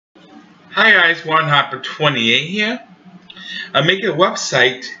Hi guys, warrenharper28 here. I'm making a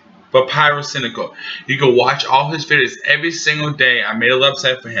website for Pyrocynical. You can watch all his videos every single day. I made a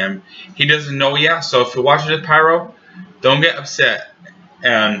website for him. He doesn't know yet, so if you're watching this Pyro, don't get upset.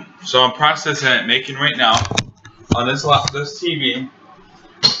 And so I'm processing it, making right now on this TV.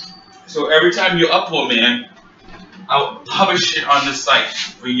 So every time you upload, man, I'll publish it on this site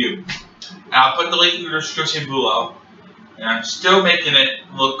for you. And I'll put the link in the description below. And I'm still making it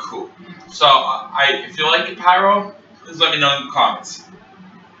look cool. So, if you like it, Pyro, please let me know in the comments.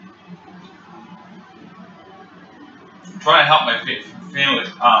 I'm trying to help my family,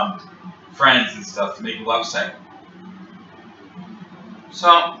 friends and stuff to make a website.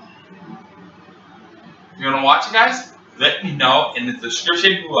 So, if you want to watch it, guys, let me know in the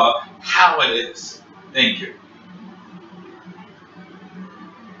description below how it is. Thank you.